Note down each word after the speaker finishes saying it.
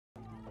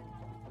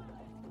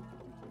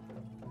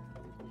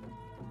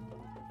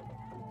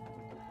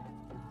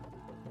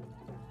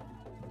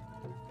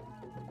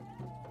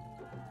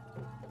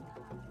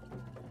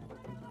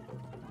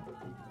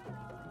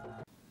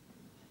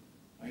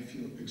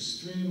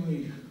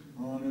extremely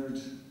honored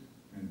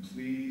and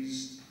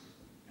pleased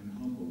and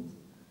humbled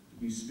to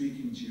be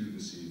speaking to you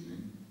this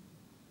evening.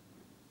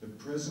 The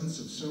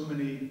presence of so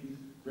many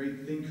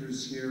great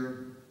thinkers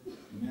here,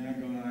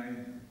 magi,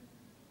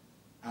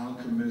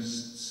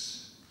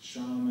 alchemists,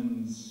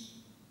 shamans,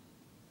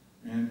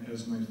 and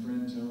as my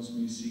friend tells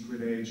me,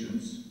 secret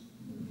agents,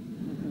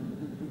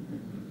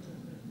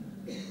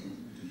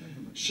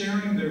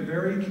 sharing their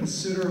very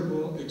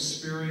considerable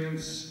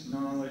experience,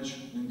 knowledge,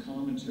 and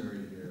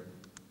commentary here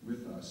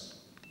with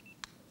us,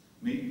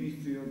 make me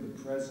feel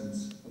the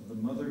presence of the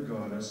Mother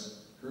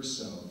Goddess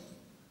herself,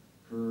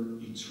 her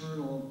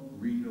eternal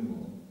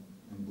renewal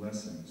and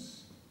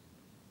blessings.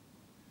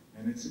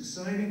 And it's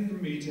exciting for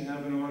me to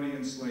have an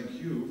audience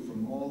like you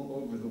from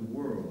all over the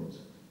world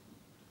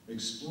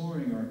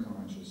exploring our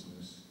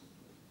consciousness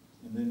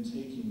and then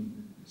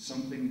taking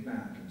something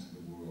back into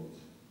the world.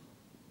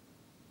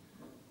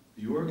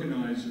 The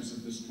organizers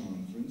of this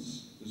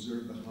conference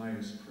deserve the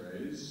highest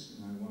praise,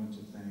 and I want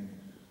to thank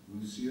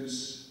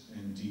Lucius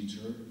and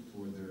Dieter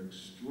for their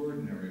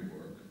extraordinary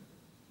work.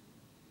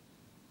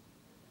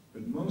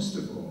 But most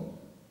of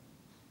all,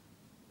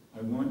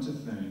 I want to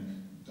thank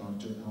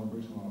Dr.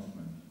 Albert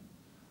Hofmann,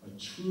 a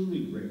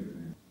truly great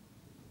man.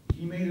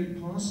 He made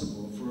it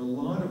possible for a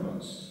lot of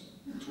us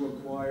to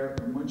acquire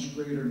a much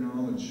greater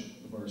knowledge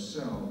of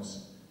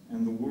ourselves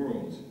and the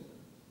world,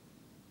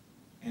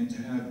 and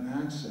to have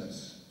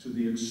access to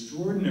the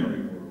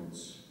extraordinary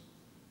worlds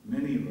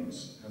many of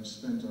us have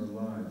spent our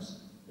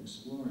lives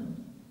exploring.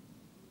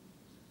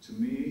 To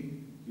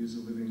me, he is a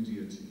living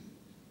deity.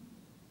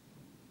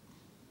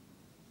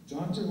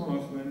 Dr.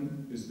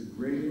 Hofmann is the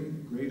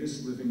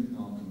greatest living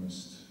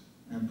alchemist,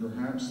 and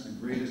perhaps the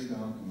greatest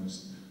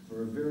alchemist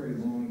for a very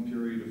long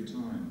period of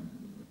time.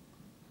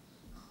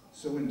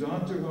 So when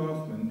Dr.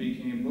 Hofmann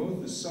became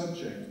both the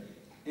subject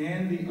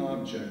and the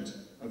object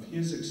of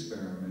his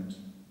experiment,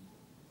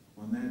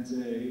 on that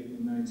day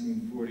in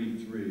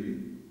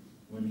 1943,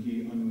 when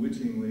he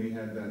unwittingly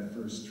had that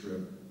first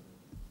trip,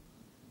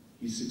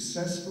 he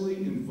successfully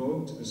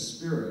invoked a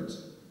spirit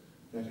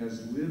that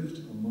has lived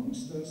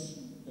amongst us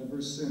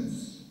ever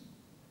since.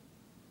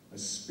 A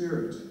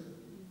spirit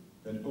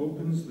that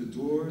opens the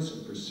doors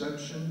of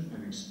perception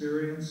and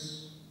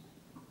experience,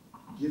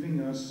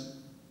 giving us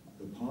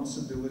the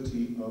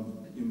possibility of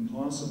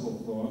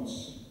impossible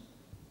thoughts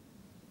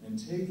and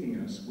taking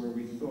us where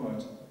we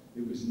thought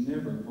it was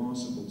never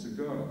possible to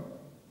go.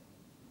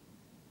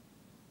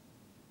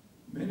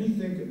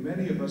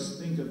 Many of us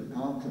think of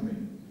alchemy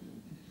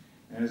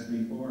as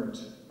the art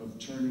of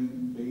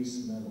turning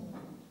base metal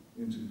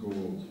into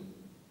gold,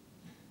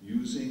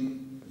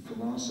 using the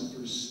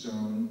philosopher's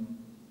stone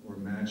or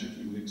magic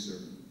elixir.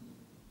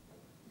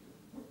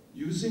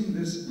 Using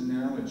this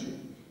analogy,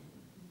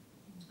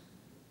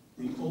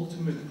 the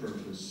ultimate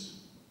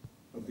purpose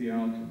of the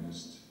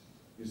alchemist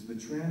is the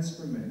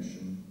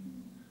transformation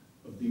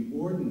of the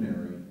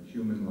ordinary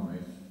human life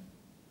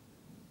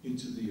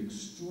into the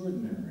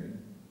extraordinary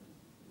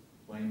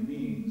by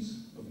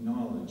means of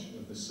knowledge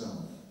of the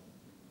self.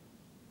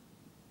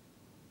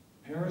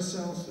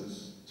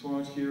 Paracelsus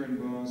taught here in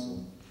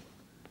Basel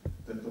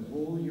that the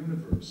whole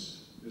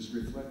universe is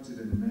reflected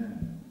in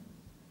man,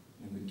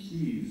 and the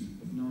keys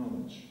of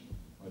knowledge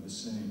are the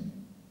same.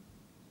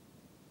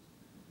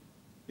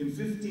 In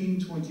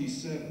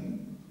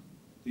 1527,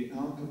 the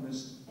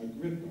alchemist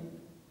Agrippa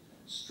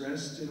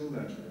stressed in a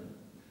letter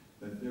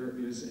that there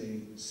is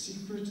a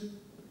secret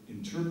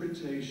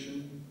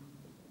interpretation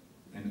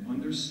and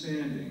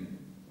understanding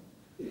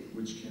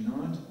which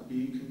cannot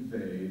be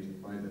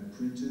conveyed by the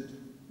printed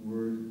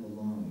word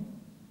alone,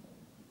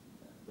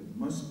 but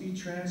must be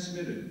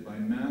transmitted by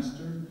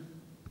master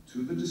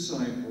to the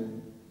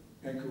disciple,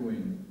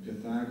 echoing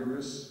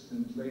Pythagoras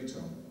and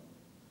Plato.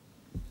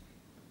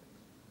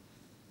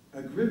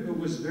 Agrippa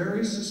was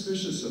very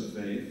suspicious of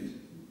faith.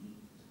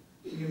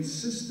 He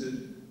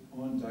insisted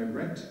on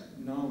direct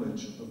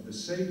knowledge of the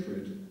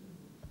sacred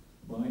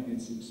by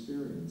its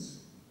experience.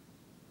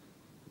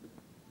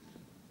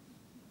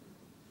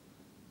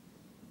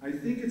 I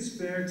think it's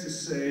fair to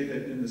say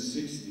that in the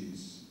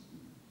 60s,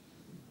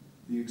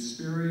 the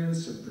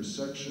experience of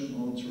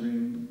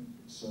perception-altering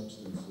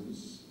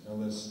substances,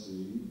 LSD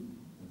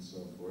and so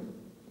forth,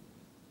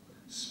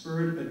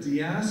 spurred a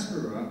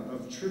diaspora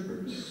of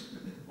trippers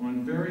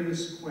on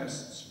various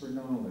quests for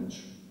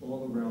knowledge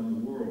all around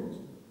the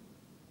world.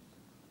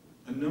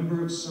 A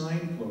number of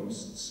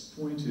signposts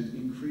pointed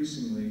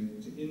increasingly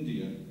to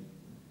India,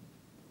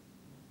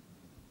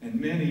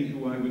 and many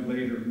who I would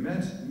later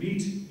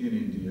meet in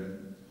India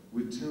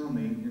would tell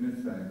me, in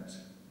effect,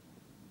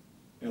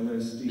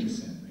 LSD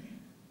sent me.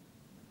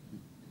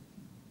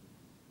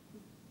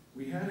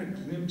 We had a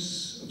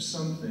glimpse of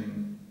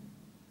something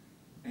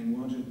and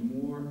wanted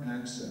more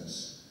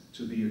access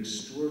to the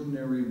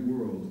extraordinary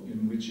world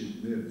in which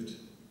it lived.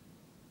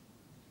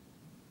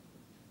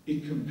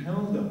 It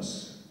compelled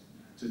us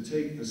to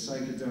take the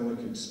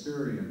psychedelic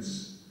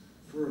experience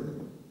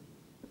further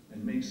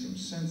and make some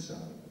sense out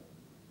of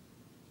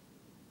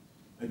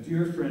it. A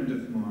dear friend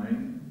of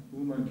mine,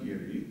 Uma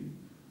Giri,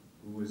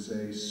 who who was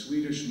a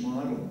Swedish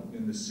model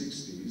in the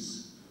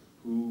 60s,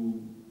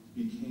 who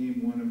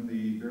became one of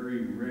the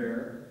very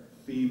rare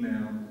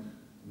female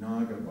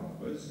Naga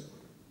Babas.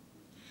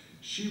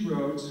 She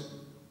wrote,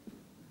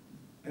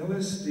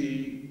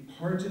 "LSD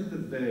parted the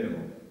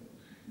veil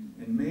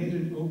and made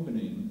an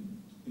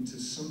opening into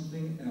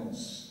something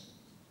else,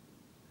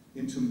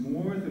 into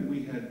more than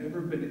we had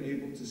ever been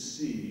able to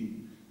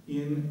see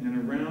in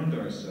and around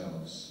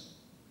ourselves.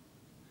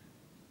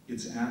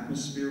 Its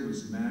atmosphere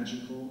was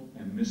magical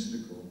and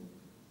mystical.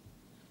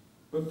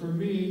 But for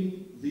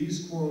me,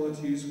 these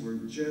qualities were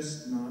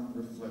just not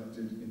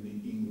reflected in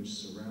the English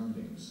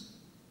surroundings.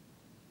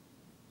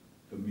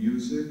 The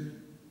music,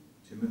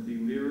 Timothy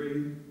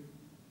Leary,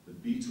 the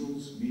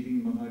Beatles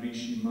meeting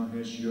Maharishi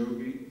Mahesh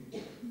Yogi,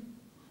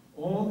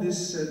 all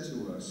this said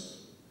to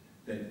us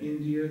that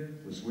India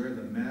was where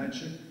the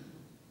magic,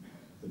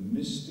 the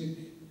mystic,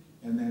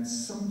 and that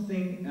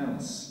something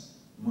else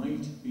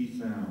might be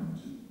found.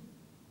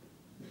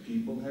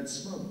 People had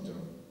smoked,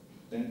 though.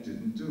 That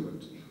didn't do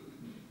it.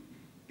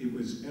 It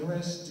was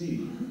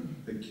LSD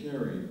that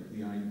carried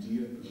the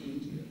idea of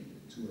India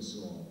to us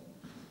all."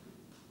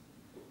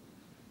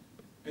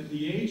 At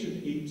the age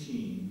of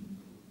 18,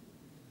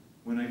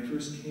 when I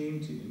first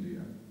came to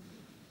India,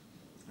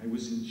 I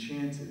was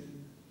enchanted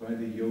by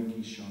the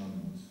yogi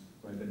shamans,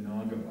 by the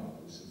Naga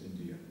Babas of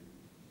India.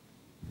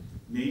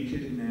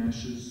 Naked in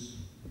ashes,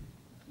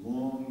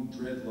 long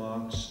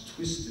dreadlocks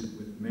twisted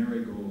with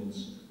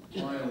marigolds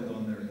piled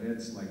on their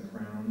heads like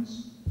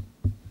crowns,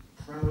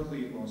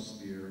 proudly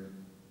austere,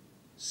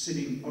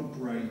 sitting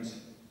upright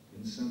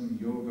in some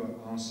yoga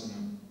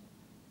asana,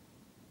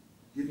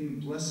 giving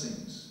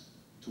blessings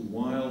to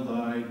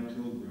wild-eyed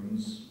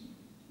pilgrims,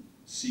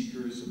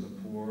 seekers of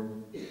the poor.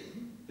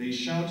 They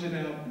shouted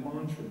out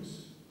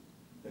mantras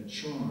that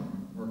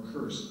charm or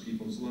curse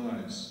people's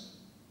lives.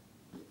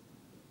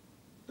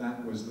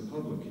 That was the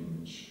public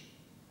image.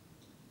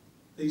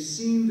 They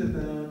seemed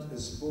about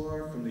as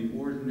far from the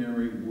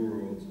ordinary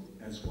world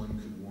as one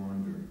could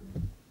wander.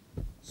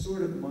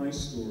 Sort of my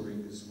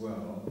story as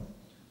well,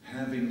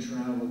 having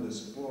traveled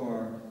as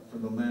far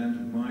from the land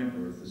of my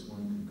birth as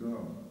one could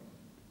go.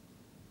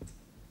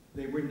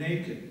 They were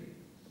naked.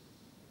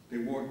 They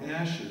wore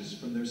ashes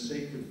from their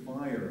sacred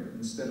fire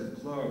instead of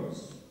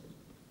clothes.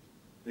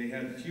 They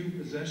had few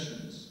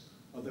possessions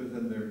other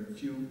than their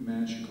few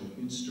magical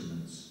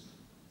instruments,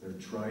 their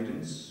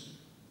tridents,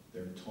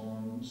 their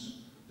tongs,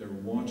 their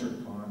water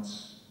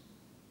pots,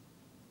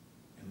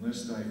 and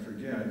lest I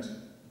forget,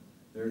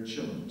 their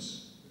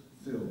chillums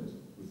filled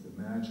with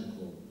the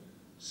magical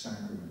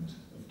sacrament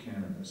of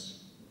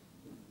cannabis.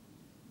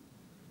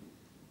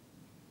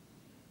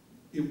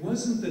 It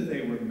wasn't that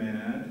they were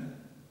mad.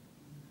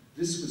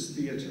 This was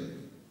theater.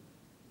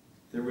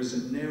 There was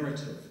a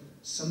narrative,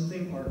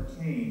 something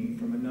arcane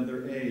from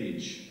another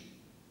age.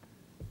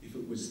 If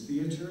it was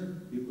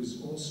theater, it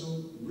was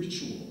also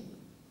ritual.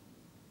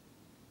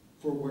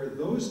 For where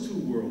those two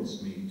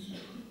worlds meet,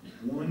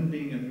 one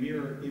being a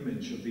mirror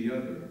image of the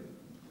other,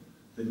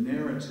 the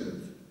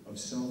narrative of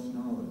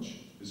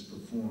self-knowledge is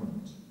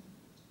performed.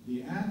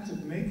 The act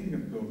of making a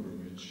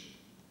pilgrimage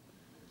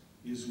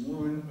is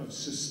one of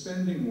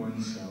suspending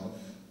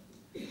oneself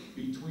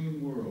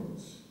between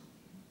worlds.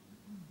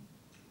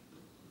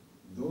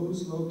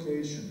 Those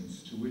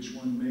locations to which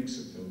one makes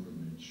a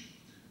pilgrimage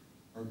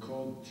are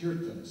called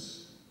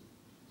tirthas,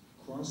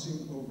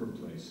 crossing over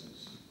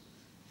places.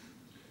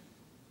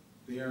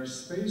 They are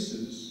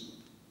spaces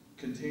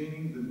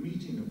containing the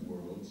meeting of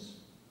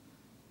worlds,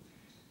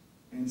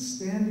 and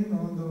standing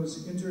on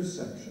those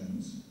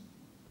intersections,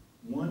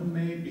 one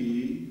may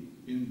be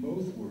in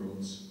both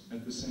worlds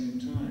at the same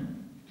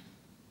time.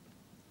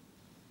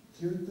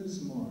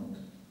 Tirthas mark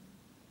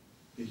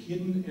the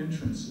hidden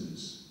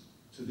entrances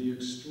to the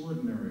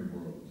extraordinary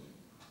world.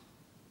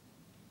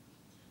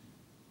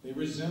 They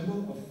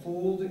resemble a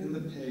fold in the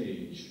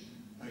page,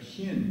 a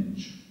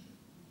hinge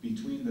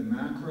between the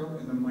macro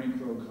and the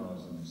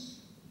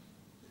microcosms,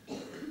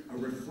 a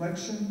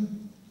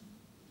reflection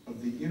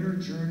of the inner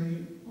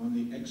journey on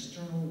the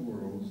external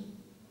world,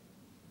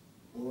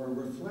 or a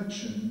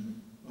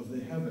reflection of the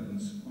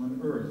heavens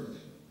on earth.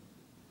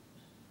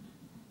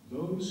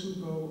 Those who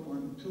go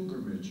on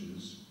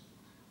pilgrimages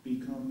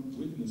become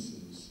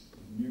witnesses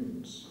of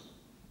mirrors.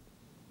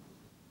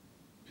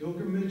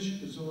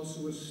 Pilgrimage is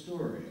also a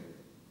story.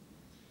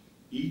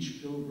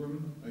 Each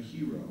pilgrim a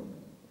hero,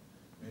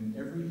 and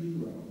every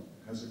hero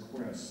has a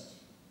quest.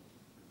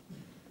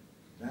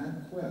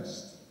 That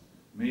quest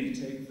may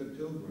take the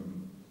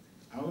pilgrim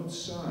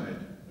outside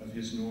of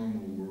his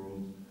normal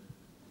world,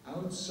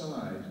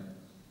 outside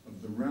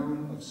of the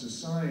realm of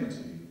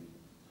society,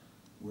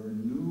 where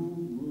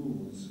new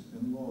rules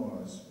and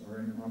laws are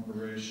in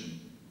operation.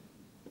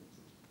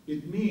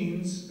 It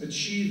means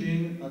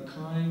achieving a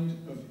kind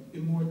of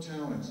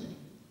immortality,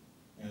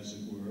 as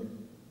it were,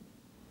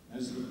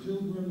 as the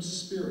pilgrim's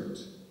spirit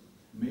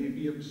may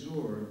be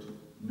absorbed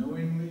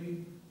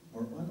knowingly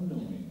or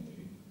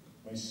unknowingly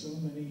by so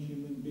many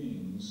human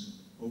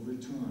beings over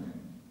time.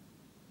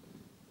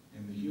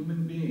 And the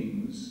human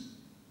beings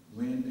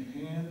lend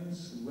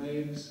hands,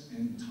 legs,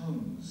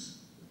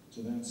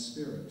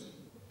 spirit.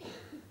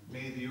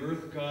 May the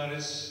Earth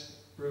Goddess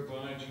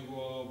provide you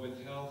all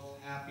with health,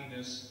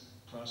 happiness,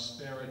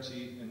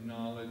 prosperity, and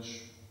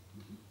knowledge.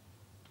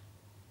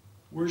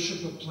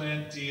 Worship a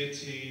plant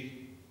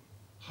deity,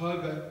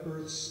 hug an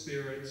Earth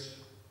spirit,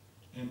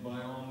 and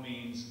by all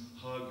means,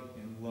 hug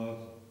and love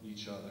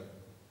each other.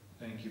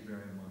 Thank you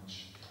very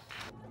much.